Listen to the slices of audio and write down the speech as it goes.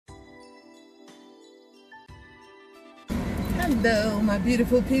Hello, my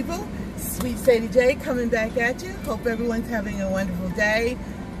beautiful people. Sweet Sadie J coming back at you. Hope everyone's having a wonderful day.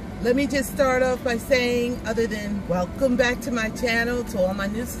 Let me just start off by saying, other than welcome back to my channel, to all my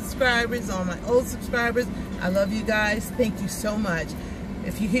new subscribers, all my old subscribers, I love you guys. Thank you so much.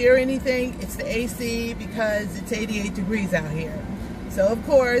 If you hear anything, it's the AC because it's 88 degrees out here. So, of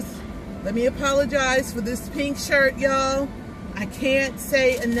course, let me apologize for this pink shirt, y'all. I can't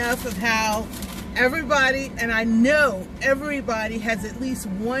say enough of how everybody, and I know everybody, has at least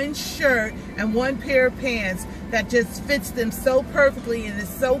one shirt and one pair of pants that just fits them so perfectly and is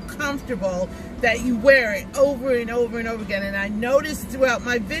so comfortable that you wear it over and over and over again. And I noticed throughout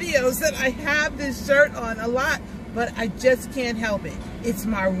my videos that I have this shirt on a lot, but I just can't help it. It's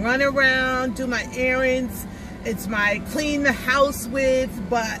my run around, do my errands, it's my clean the house with,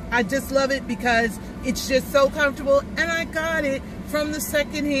 but I just love it because it's just so comfortable, and I got it from the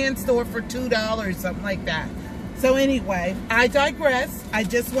secondhand store for $2, something like that. So anyway, I digress. I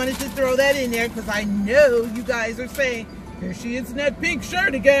just wanted to throw that in there because I know you guys are saying, here she is in that pink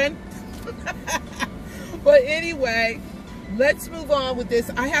shirt again. But anyway, let's move on with this.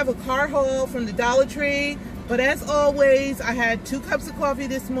 I have a car haul from the Dollar Tree, but as always, I had 2 cups of coffee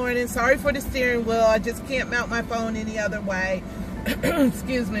this morning. Sorry for the steering wheel. I just can't mount my phone any other way.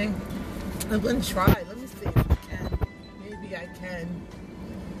 Excuse me. I'm going to try. Let me see if I can. Maybe I can.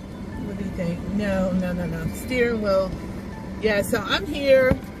 What do you think? No. Steering wheel. Yeah, so I'm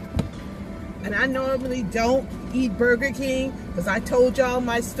here, and I normally don't eat Burger King because I told y'all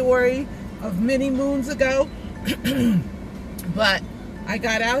my story of many moons ago. But I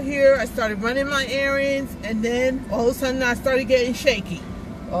got out here, I started running my errands, and then all of a sudden I started getting shaky.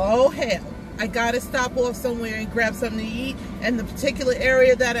 Oh hell. I gotta stop off somewhere and grab something to eat. And the particular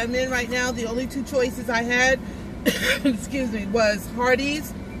area that I'm in right now, the only 2 choices I had, excuse me, was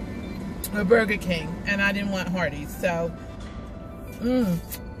Hardee's or Burger King. And I didn't want Hardee's, so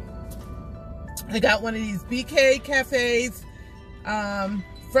I got one of these BK Cafes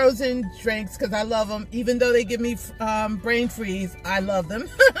frozen drinks because I love them. Even though they give me brain freeze, I love them.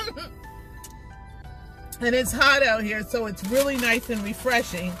 And it's hot out here, so it's really nice and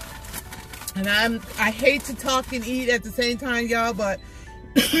refreshing. And I hate to talk and eat at the same time, y'all, but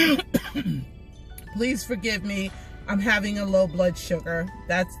please forgive me. I'm having a low blood sugar.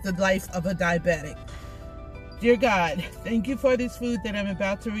 That's the life of a diabetic. Dear God, thank you for this food that I'm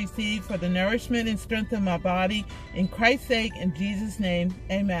about to receive, for the nourishment and strength of my body. In Christ's sake, in Jesus' name,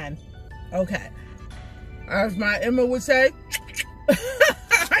 amen. Okay. As my Emma would say,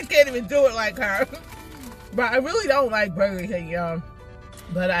 I can't even do it like her. But I really don't like Burger King, y'all.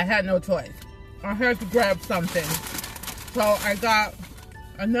 But I had no choice. I had to grab something. So I got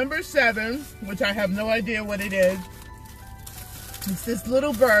a number 7, which I have no idea what it is. It's this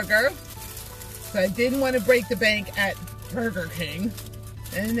little burger. So I didn't want to break the bank at Burger King.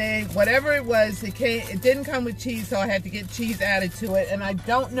 And then whatever it was, it didn't come with cheese, so I had to get cheese added to it. And I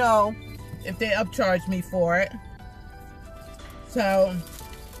don't know if they upcharged me for it. So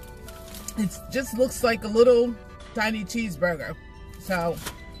it just looks like a little tiny cheeseburger. So,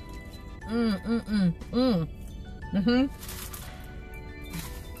 The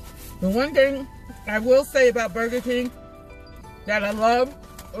one thing I will say about Burger King that I love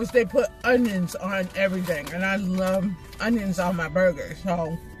is they put onions on everything, and I love onions on my burgers.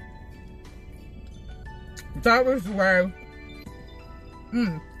 So that was where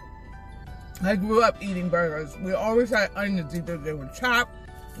I grew up eating burgers. We always had onions, either they were chopped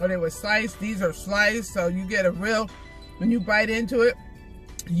or they were sliced. These are sliced, so you get a real, when you bite into it,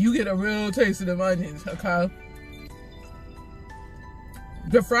 you get a real taste of them onions, okay?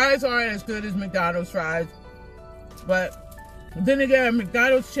 The fries aren't as good as McDonald's fries, but then again,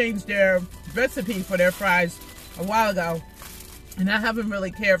 McDonald's changed their recipe for their fries a while ago, and I haven't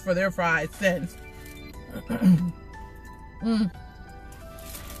really cared for their fries since. You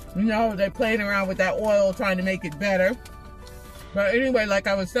know, they're playing around with that oil, trying to make it better. But anyway, like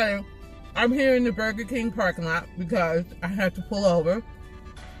I was saying, I'm here in the Burger King parking lot because I had to pull over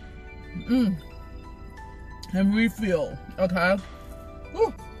and refuel, okay?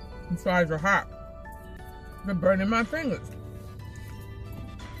 Whew, the fries are hot. They're burning my fingers.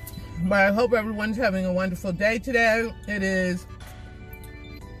 But I hope everyone's having a wonderful day today. It is,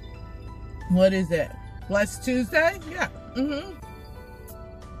 what is it? Blessed Tuesday? Yeah.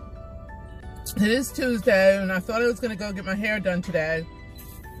 It is Tuesday, and I thought I was going to go get my hair done today.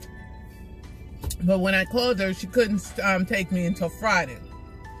 But when I called her, she couldn't take me until Friday.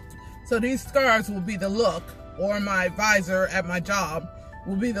 So these scarves will be the look, or my visor at my job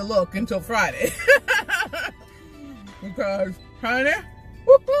will be the look until Friday. Because, honey,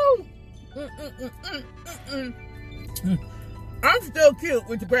 woohoo! I'm still cute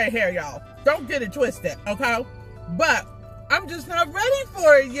with the gray hair, y'all. Don't get it twisted, okay? But I'm just not ready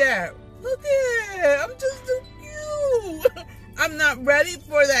for it yet. Look at it. I'm just so cute. I'm not ready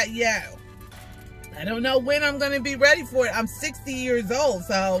for that yet. I don't know when I'm going to be ready for it. I'm 60 years old,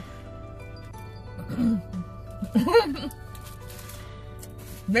 so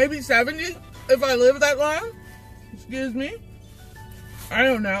maybe 70 if I live that long. Excuse me. I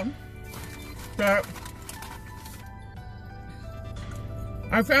don't know. But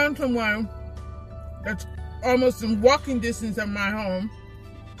I found someone that's almost in walking distance of my home.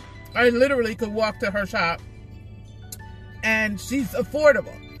 I literally could walk to her shop, and she's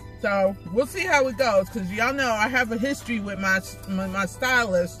affordable. So we'll see how it goes, because y'all know I have a history with my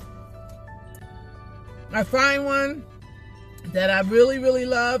stylist. I find one that I really, really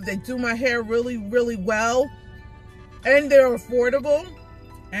love. They do my hair really, really well, and they're affordable.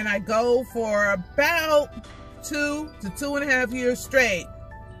 And I go for about 2 to 2.5 years straight.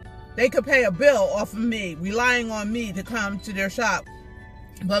 They could pay a bill off of me, relying on me to come to their shop.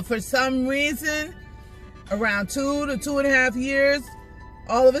 But for some reason, around 2 to 2.5 years,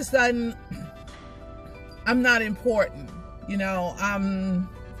 all of a sudden, I'm not important. You know,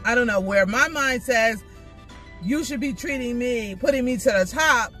 I don't know, where my mind says, you should be treating me, putting me to the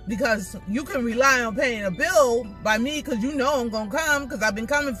top, because you can rely on paying a bill by me, because you know I'm going to come, because I've been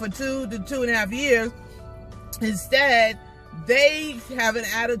coming for 2 to 2.5 years. Instead, they have an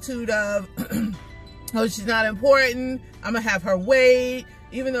attitude of, oh, she's not important, I'm going to have her wait,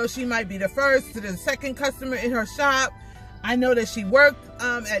 even though she might be the first to the second customer in her shop. I know that she worked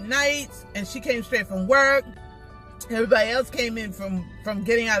at nights, and she came straight from work. Everybody else came in from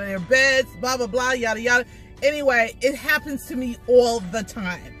getting out of their beds, blah, blah, blah, yada, yada. Anyway, it happens to me all the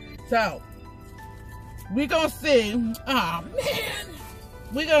time. So, we're going to see. Oh, man.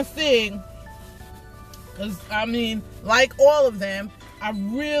 We're going to see. Because, I mean, like all of them, I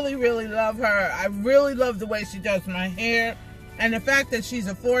really, really love her. I really love the way she does my hair. And the fact that she's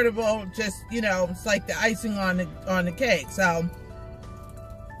affordable, just, you know, it's like the icing on the cake. So,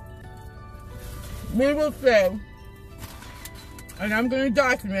 we will see. And I'm going to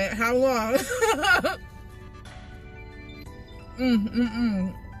document how long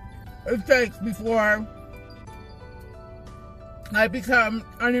it takes before I become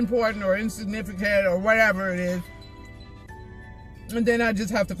unimportant or insignificant or whatever it is. And then I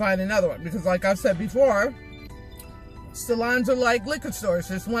just have to find another one. Because like I've said before, salons are like liquor stores.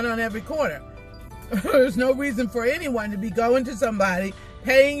 There's one on every corner. There's no reason for anyone to be going to somebody,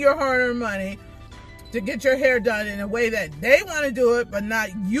 paying your hard-earned money to get your hair done in a way that they want to do it, but not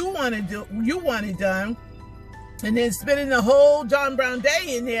you want it done, and then spending the whole John Brown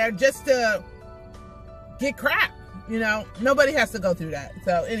day in there just to get crap. You know, nobody has to go through that.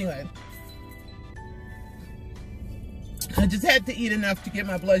 So anyway, I just had to eat enough to get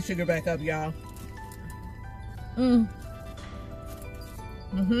my blood sugar back up, y'all. I'm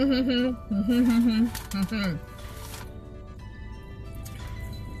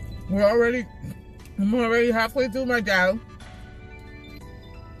already halfway through my day.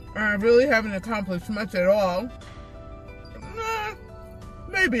 I really haven't accomplished much at all.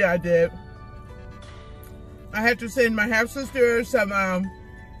 Maybe I did. I had to send my half-sister some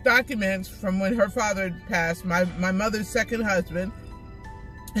documents from when her father passed, my mother's second husband,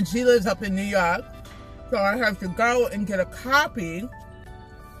 and she lives up in New York. So I have to go and get a copy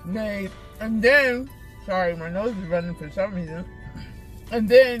made, and then, sorry, my nose is running for some reason, and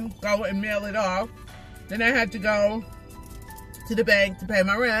then go and mail it off. Then I had to go to the bank to pay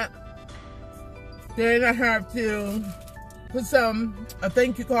my rent. Then I have to put a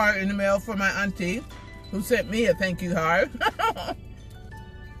thank you card in the mail for my auntie, who sent me a thank you card.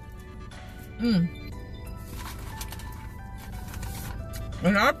 And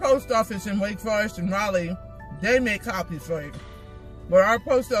our post office in Wake Forest and Raleigh, they make copies for you. But our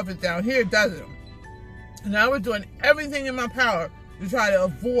post office down here doesn't. And I was doing everything in my power to try to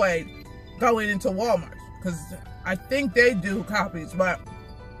avoid going into Walmart, because I think they do copies, but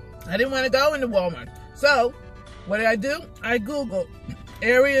I didn't want to go into Walmart. So what did I do? I Googled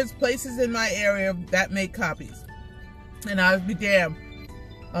places in my area that make copies. And I was be damned.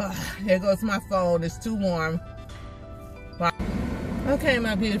 Here goes my phone. It's too warm. Bye. Okay,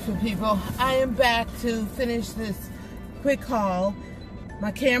 my beautiful people, I am back to finish this quick haul.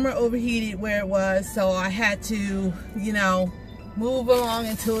 My camera overheated where it was, so I had to, you know, move along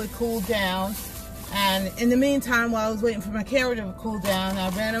until it cooled down. And in the meantime, while I was waiting for my camera to cool down,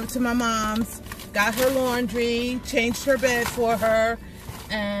 I ran over to my mom's, got her laundry, changed her bed for her,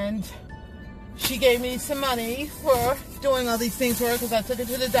 and she gave me some money for doing all these things for her, because I took her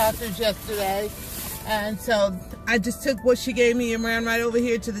to the doctor's yesterday. And so I just took what she gave me and ran right over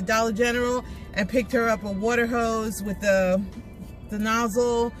here to the Dollar General and picked her up a water hose with the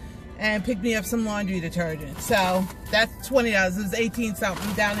nozzle and picked me up some laundry detergent. So that's $20. It was 18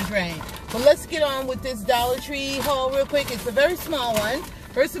 something down the drain. But let's get on with this Dollar Tree haul real quick. It's a very small one.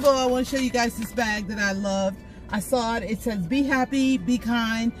 First of all, I want to show you guys this bag that I loved. I saw it. It says, be happy, be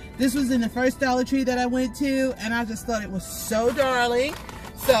kind. This was in the first Dollar Tree that I went to, and I just thought it was so darling.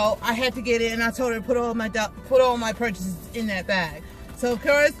 So I had to get it, and I told her to put all my purchases in that bag. So of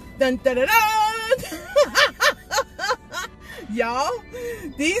course, dun dun dun dun. Y'all,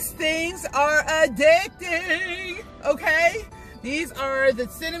 these things are addicting, okay? These are the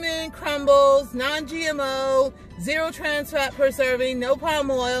cinnamon crumbles, non-GMO, 0 trans fat per serving, no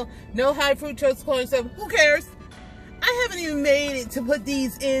palm oil, no high fructose corn syrup. Who cares? I haven't even made it to put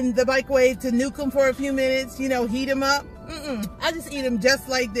these in the microwave to nuke them for a few minutes, you know, heat them up. I just eat them just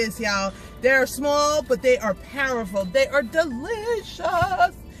like this, y'all. They're small, but they are powerful. They are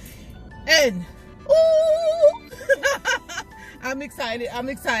delicious. And, ooh, I'm excited. I'm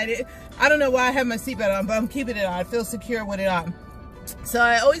excited. I don't know why I have my seatbelt on, but I'm keeping it on. I feel secure with it on. So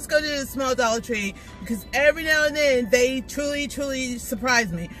I always go to the small Dollar Tree because every now and then they truly, truly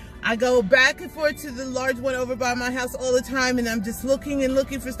surprise me. I go back and forth to the large one over by my house all the time, and I'm just looking and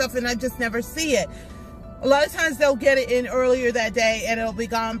looking for stuff, and I just never see it. A lot of times they'll get it in earlier that day and it'll be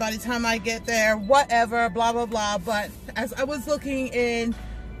gone by the time I get there, whatever, blah, blah, blah. But as I was looking in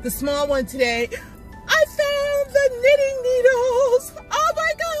the small one today, I found the knitting needles. Oh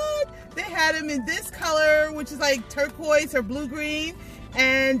my God. They had them in this color, which is like turquoise or blue-green,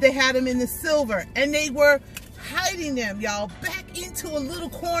 and they had them in the silver. And they were hiding them, y'all, back into a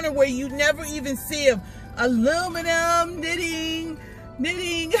little corner where you never even see them. Aluminum knitting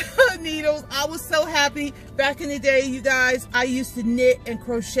needles. I was so happy. Back in the day, you guys, I used to knit and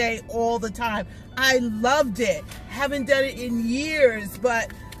crochet all the time. I loved it. Haven't done it in years,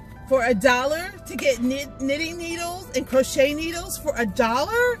 but for $1 to get knitting needles and crochet needles for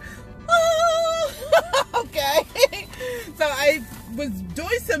 $1? Oh, okay. So I was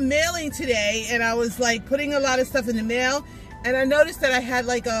doing some mailing today, and I was like putting a lot of stuff in the mail, and I noticed that I had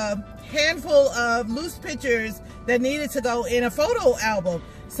like a handful of loose pictures that needed to go in a photo album.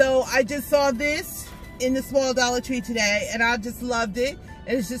 So I just saw this in the small Dollar Tree today, and I just loved it.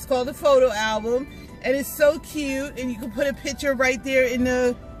 And it's just called a photo album, and it's so cute. And you can put a picture right there in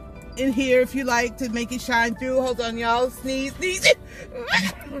here if you like to make it shine through. Hold on, y'all. Sneeze.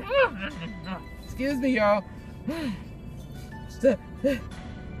 Excuse me, y'all.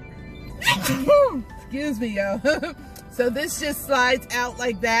 Excuse me, y'all. So this just slides out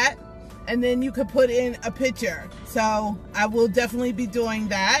like that, and then you could put in a picture. So I will definitely be doing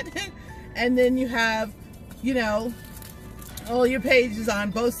that. And then you have, you know, all your pages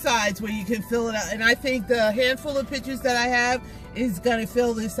on both sides where you can fill it out. And I think the handful of pictures that I have is gonna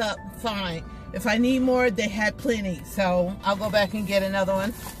fill this up fine. If I need more, they had plenty. So I'll go back and get another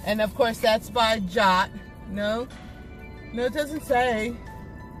one. And of course that's by Jot. No, it doesn't say.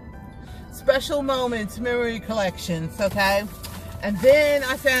 Special Moments Memory Collections, okay? And then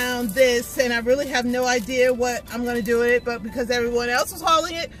I found this, and I really have no idea what I'm gonna do with it, but because everyone else was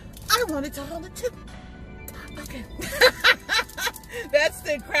hauling it, I wanted to haul it too. Okay. That's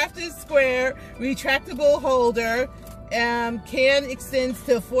the Crafted Square retractable holder. Can extends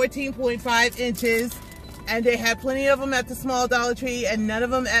to 14.5 inches, and they had plenty of them at the small Dollar Tree and none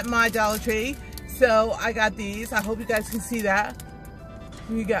of them at my Dollar Tree. So I got these. I hope you guys can see that.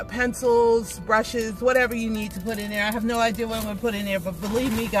 You got pencils, brushes, whatever you need to put in there. I have no idea what I'm going to put in there, but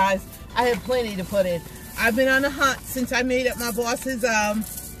believe me, guys, I have plenty to put in. I've been on a hunt since I made up my boss's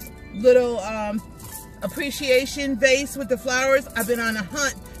little appreciation vase with the flowers. I've been on a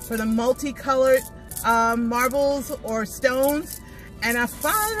hunt for the multicolored marbles or stones, and I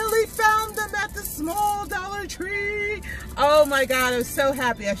finally found them at the small Dollar Tree. Oh my God, I was so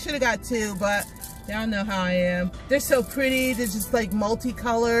happy. I should have got two, but y'all know how I am. They're so pretty. They're just like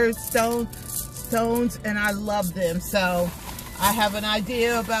multicolored stones, and I love them. So I have an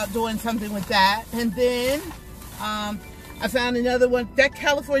idea about doing something with that. And then I found another one. That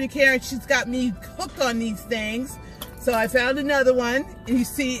California Karen, she's got me hooked on these things. So I found another one, and you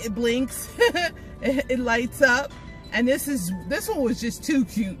see it blinks. It lights up. And this one was just too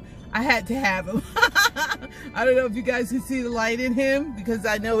cute. I had to have him. I don't know if you guys can see the light in him, because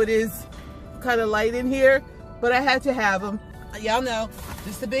I know it is kind of light in here, but I had to have him. Y'all know,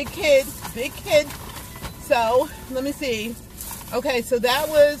 just a big kid. So let me see. Okay, so that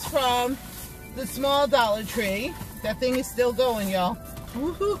was from the small Dollar Tree. That thing is still going, y'all.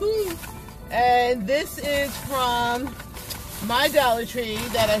 And this is from my Dollar Tree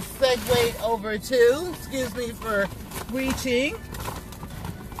that I segued over to. Excuse me for reaching.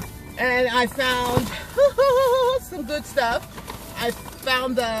 And I found some good stuff. I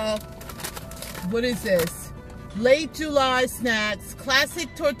found the, what is this? Late July Snacks,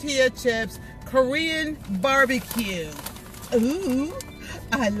 classic tortilla chips, Korean barbecue. Ooh,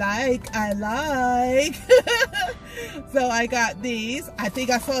 I like. So I got these. I think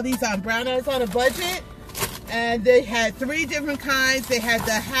I saw these on Brown Eyes on a Budget. And they had 3 different kinds. They had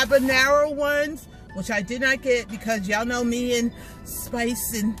the habanero ones, which I did not get because y'all know me and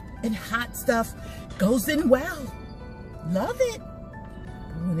spice and hot stuff goes in well. Love it.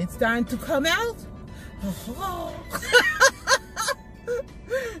 When it's time to come out, oh.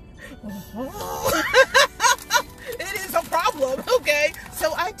 It is a problem, okay?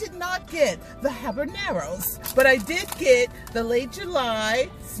 So I did not get the habaneros, but I did get the Late July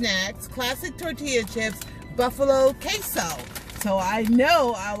Snacks, classic tortilla chips, buffalo queso. So I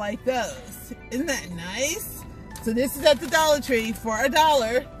know I like those. Isn't that nice? So this is at the Dollar Tree for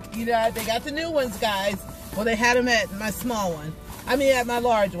 $1. You know, they got the new ones, guys. Well, they had them at my small one. I mean, at my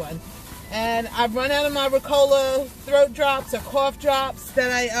large one. And I've run out of my Ricola throat drops or cough drops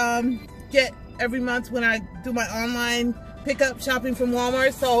that I get every month when I do my online pickup shopping from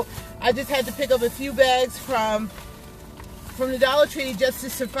Walmart. So I just had to pick up a few bags from the Dollar Tree just to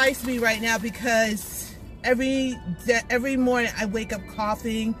suffice me right now, because every morning I wake up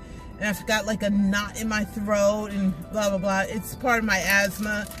coughing and I've got like a knot in my throat and blah blah blah. It's part of my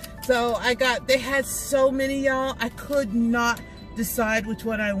asthma. So they had so many, y'all. I could not decide which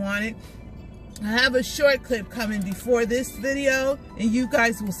one I wanted. I have a short clip coming before this video and you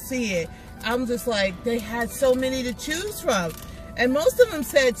guys will see it. I'm just like, they had so many to choose from. And most of them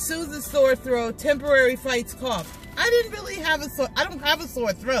said soothes sore throat, temporary fights cough. I didn't really have I don't have a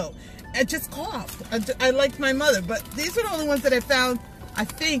sore throat. I just coughed. I liked my mother, but these are the only ones that I found, I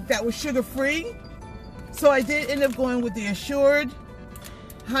think, that were sugar-free. So I did end up going with the Assured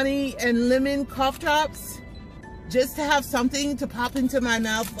honey and lemon cough drops, just to have something to pop into my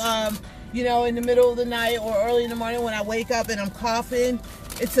mouth, you know, in the middle of the night or early in the morning when I wake up and I'm coughing.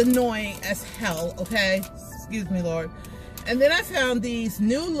 It's annoying as hell, okay? Excuse me, Lord. And then I found these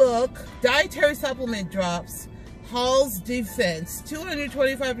New Look dietary supplement drops, Hall's Defense,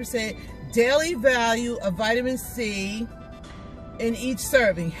 225% daily value of vitamin C in each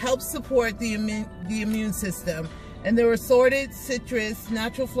serving. Helps support the immune system. And they're assorted citrus,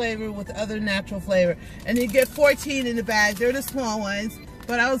 natural flavor with other natural flavor. And you get 14 in the bag. They're the small ones.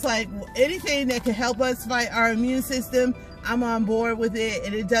 But I was like, well, anything that can help us fight our immune system, I'm on board with it.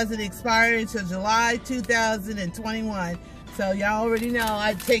 And it doesn't expire until July 2021. So y'all already know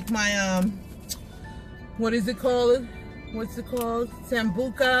I take my, what is it called? What's it called?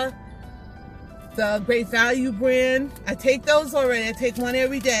 Sambuca, the Great Value brand. I take those already. I take one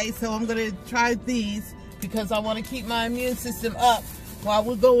every day. So I'm going to try these, because I want to keep my immune system up while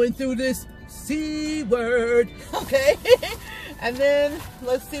we're going through this C word, okay? And then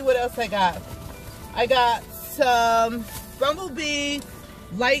let's see what else I got. I got some Bumblebee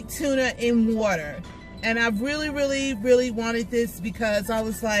light tuna in water. And I really wanted this because I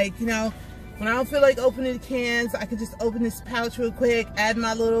was like, you know, when I don't feel like opening the cans, I can just open this pouch real quick, add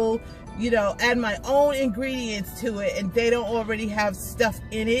my little, you know, add my own ingredients to it, and they don't already have stuff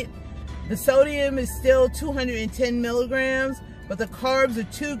in it. The sodium is still 210 milligrams, but the carbs are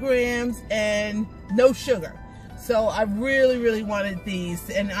 2 grams and no sugar. So I really wanted these,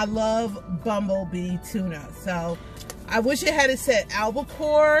 and I love Bumblebee tuna. So I wish it had said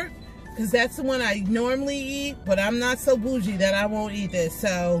albacore, because that's the one I normally eat, but I'm not so bougie that I won't eat this.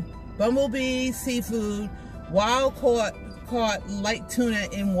 So Bumblebee seafood, wild caught light tuna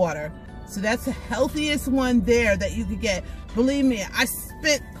in water. So that's the healthiest one there that you could get. Believe me, I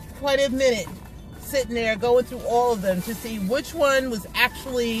spent quite a minute sitting there going through all of them to see which one was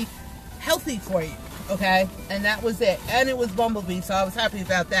actually healthy for you, okay? And that was it. And it was Bumblebee, so I was happy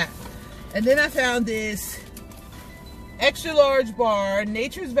about that. And then I found this extra large bar,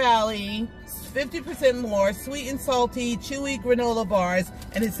 Nature's Valley, 50% more, sweet and salty, chewy granola bars,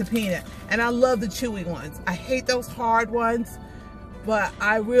 and it's a peanut. And I love the chewy ones. I hate those hard ones, but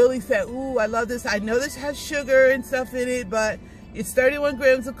I really said, ooh, I love this. I know this has sugar and stuff in it, but it's 31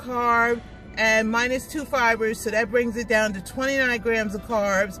 grams of carb and minus 2 fibers, so that brings it down to 29 grams of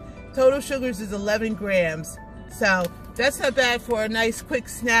carbs. Total sugars is 11 grams. So that's not bad for a nice quick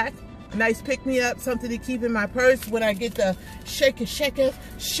snack, a nice pick-me-up, something to keep in my purse when I get the shakers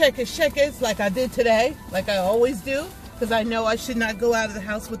like I did today, like I always do, because I know I should not go out of the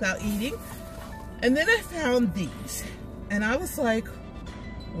house without eating. And then I found these, and I was like,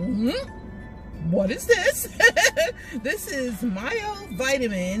 what is this? This is Myo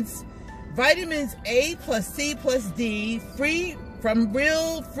Vitamins. Vitamins A plus C plus D, free from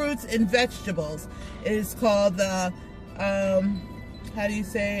real fruits and vegetables. It is called the, how do you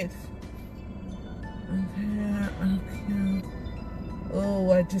say it? Okay.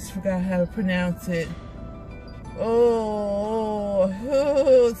 Oh, I just forgot how to pronounce it. Oh,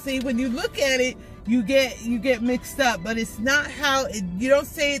 see, when you look at it, you get mixed up, but it's not how it, you don't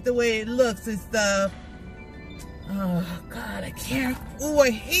say it the way it looks. It's the, oh God, I can't. Oh, I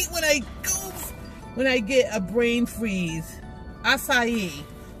hate when I get a brain freeze. Acai.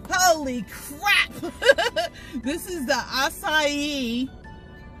 Holy crap. This is the acai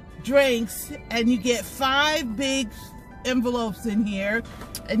drinks, and you get 5 big envelopes in here,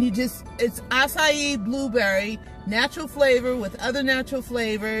 and it's acai blueberry, natural flavor with other natural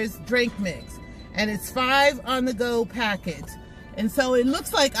flavors, drink mix, and it's 5 on the go packets. And so it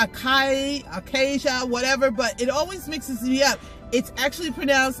looks like acacia, whatever, but it always mixes me up. It's actually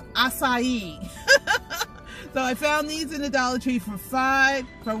pronounced acai. So I found these in the Dollar Tree for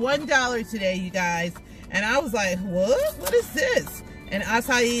 $1 today, you guys. And I was like, what is this? And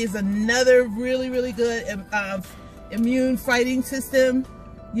acai is another really, really good immune fighting system.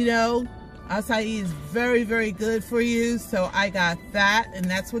 You know, acai is very, very good for you. So I got that, and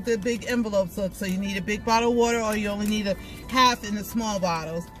that's what the big envelopes look. So you need a big bottle of water, or you only need a half in the small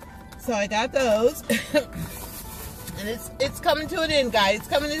bottles. So I got those. And it's coming to an end, guys. It's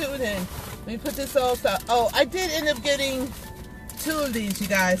coming to an end. Let me put this also. Oh, I did end up getting 2 of these, you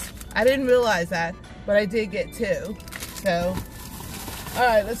guys. I didn't realize that, but I did get 2. So, all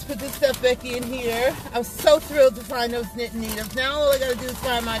right, let's put this stuff back in here. I was so thrilled to find those knitting needles. Now all I gotta do is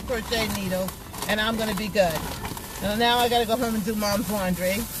find my crochet needles, and I'm gonna be good. Now I gotta go home and do mom's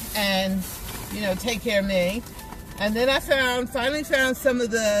laundry, and you know, take care of me. And then I finally found some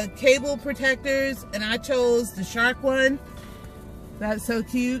of the cable protectors, and I chose the shark one. That's so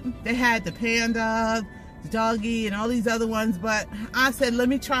cute. They had the panda, the doggy, and all these other ones, but I said, let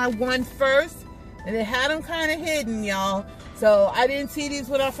me try one first. And they had them kind of hidden, y'all. So I didn't see these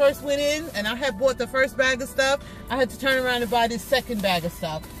when I first went in, and I had bought the first bag of stuff. I had to turn around and buy this second bag of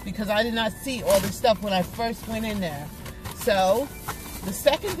stuff because I did not see all this stuff when I first went in there. So the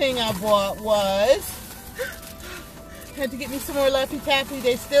second thing I bought was, had to get me some more Laffy Taffy.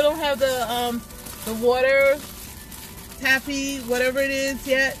 They still don't have the water taffy, whatever it is,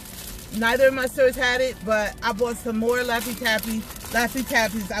 yet. Neither of my stores had it, but I bought some more Laffy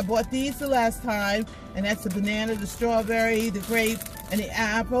Taffies. I bought these the last time, and that's the banana, the strawberry, the grape, and the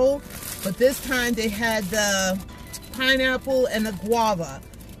apple. But this time they had the pineapple and the guava.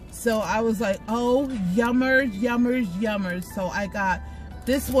 So I was like, oh, yummers, yummers, yummers. So I got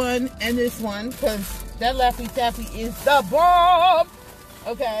this one and this one, because that Laffy Taffy is the bomb.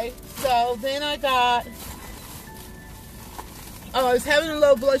 Okay, so then I got, oh, I was having a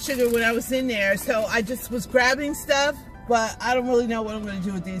low blood sugar when I was in there, so I just was grabbing stuff, but I don't really know what I'm going to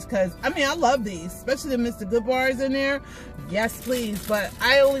do with these, because, I mean, I love these, especially the Mr. Good bars in there. Yes, please, but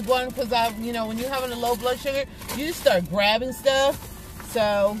I only bought them because you know, when you're having a low blood sugar, you just start grabbing stuff.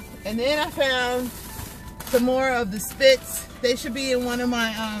 So, and then I found some more of the Spitz. They should be in one of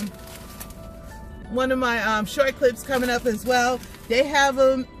my short clips coming up as well. They have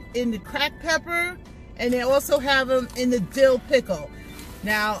them in the cracked pepper, and they also have them in the dill pickle.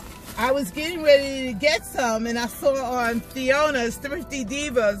 Now, I was getting ready to get some, and I saw on Fiona's Thrifty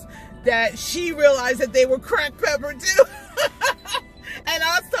Divas that she realized that they were cracked pepper too. And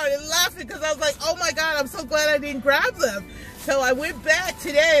I started laughing because I was like, oh my God, I'm so glad I didn't grab them. So I went back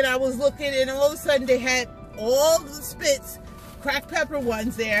today and I was looking, and all of a sudden they had all the Spitz cracked pepper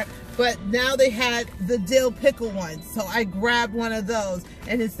ones there, but now they had the dill pickle ones. So I grabbed one of those,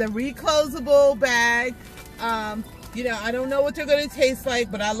 and it's the reclosable bag. You know, I don't know what they're going to taste like,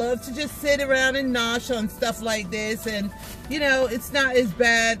 but I love to just sit around and nosh on stuff like this, and you know, it's not as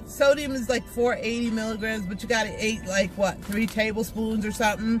bad. Sodium is like 480 milligrams, but you got to eat like what, 3 tablespoons or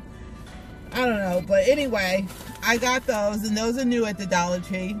something. I don't know, but anyway, I got those, and those are new at the Dollar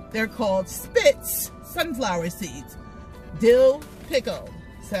Tree. They're called Spitz sunflower seeds, dill pickle.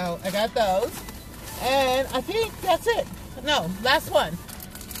 So I got those, and I think that's it. No, last one.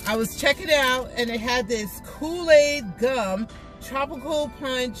 I was checking it out, and it had this Kool-Aid gum, tropical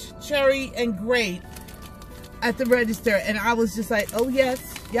punch, cherry, and grape at the register, and I was just like, oh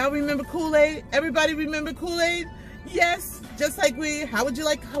yes, y'all remember Kool-Aid? Everybody remember Kool-Aid? Yes, just like how would you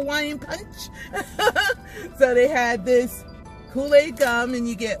like Hawaiian punch? So they had this Kool-Aid gum, and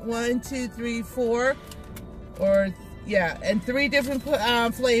you get 1, 2, 3, 4, or yeah, and 3 different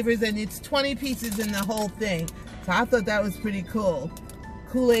flavors, and it's 20 pieces in the whole thing. So I thought that was pretty cool.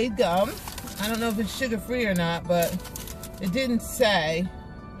 Kool-Aid gum. I don't know if it's sugar-free or not, but it didn't say.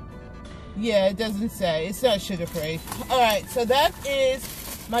 Yeah, it doesn't say. It's not sugar-free. All right, so that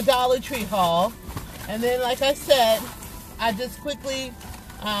is my Dollar Tree haul. And then, like I said, I just quickly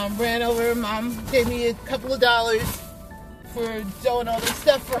ran over. Mom gave me a couple of dollars for doing all this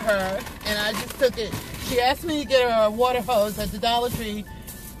stuff for her, and I just took it. She asked me to get her a water hose at the Dollar Tree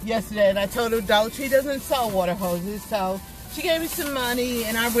yesterday, and I told her Dollar Tree doesn't sell water hoses, so she gave me some money,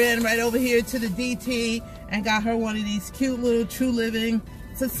 and I ran right over here to the DT and got her one of these cute little True Living.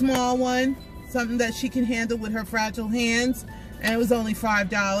 It's a small one, something that she can handle with her fragile hands, and it was only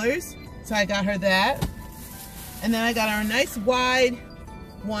 $5, so I got her that. And then I got her a nice wide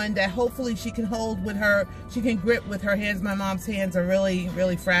one that hopefully she can hold with her, she can grip with her hands. My mom's hands are really,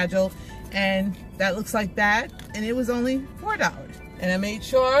 really fragile, and that looks like that, and it was only $4. And I made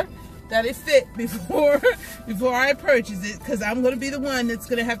sure that it fit before I purchased it, because I'm going to be the one that's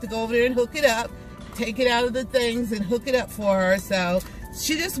going to have to go over there and hook it up, take it out of the things and hook it up for her. So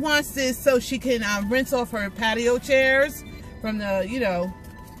she just wants this so she can rinse off her patio chairs from the, you know,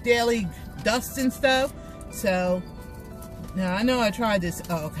 daily dust and stuff. So now I know I tried this.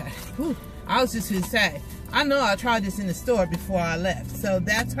 Oh, okay. Whew. I was just going to say, I know I tried this in the store before I left. So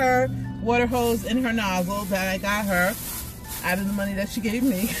that's her water hose and her nozzle that I got her out of the money that she gave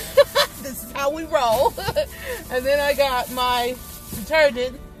me. This is how we roll. And then I got my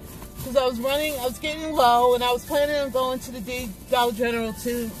detergent because I was getting low, and I was planning on going to the Dollar General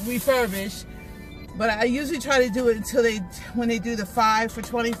to refurbish. But I usually try to do it until when they do the 5 for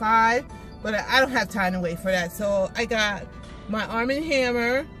 $25. But I don't have time to wait for that. So I got my Arm &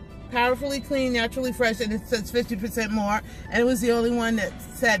 Hammer Powerfully Clean, Naturally Fresh, and it says 50% more. And it was the only one that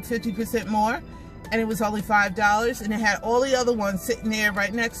said 50% more. And it was only $5. And it had all the other ones sitting there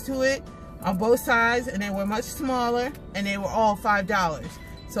right next to it on both sides. And they were much smaller. And they were all $5.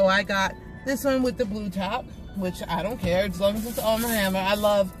 So I got this one with the blue top, which I don't care as long as it's Arm & Hammer. I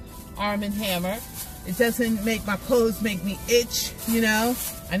love Arm & Hammer. It doesn't make my clothes make me itch, you know.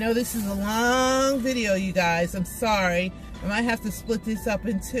 I know this is a long video, you guys. I'm sorry. I might have to split this up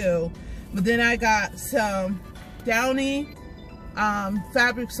in two. But then I got some Downy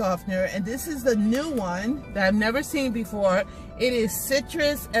fabric softener, and this is the new one that I've never seen before. It is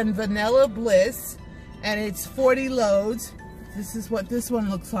Citrus and Vanilla Bliss, and it's 40 loads. This is what this one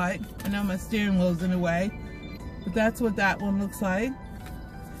looks like. I know my steering wheel's in the way, but that's what that one looks like.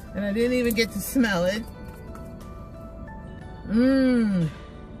 And I didn't even get to smell it. Mmm.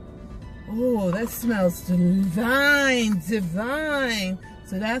 Oh, that smells divine, divine.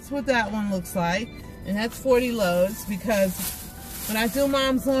 So that's what that one looks like. And that's 40 loads, because when I do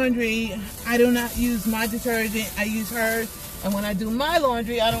Mom's laundry, I do not use my detergent, I use hers. And when I do my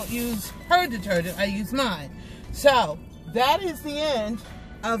laundry, I don't use her detergent, I use mine. So that is the end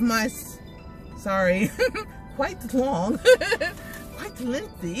of my, sorry, quite long, quite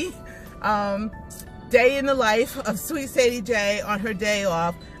lengthy, day in the life of Sweet Sadie J on her day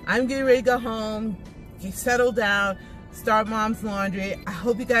off. I'm getting ready to go home, get settled down, start Mom's laundry. I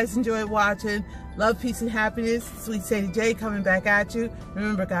hope you guys enjoyed watching. Love, peace, and happiness. Sweet Sadie J coming back at you.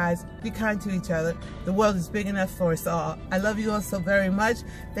 Remember, guys, be kind to each other. The world is big enough for us all. I love you all so very much.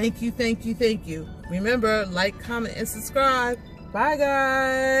 Thank you, thank you, thank you. Remember, like, comment, and subscribe. Bye,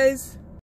 guys.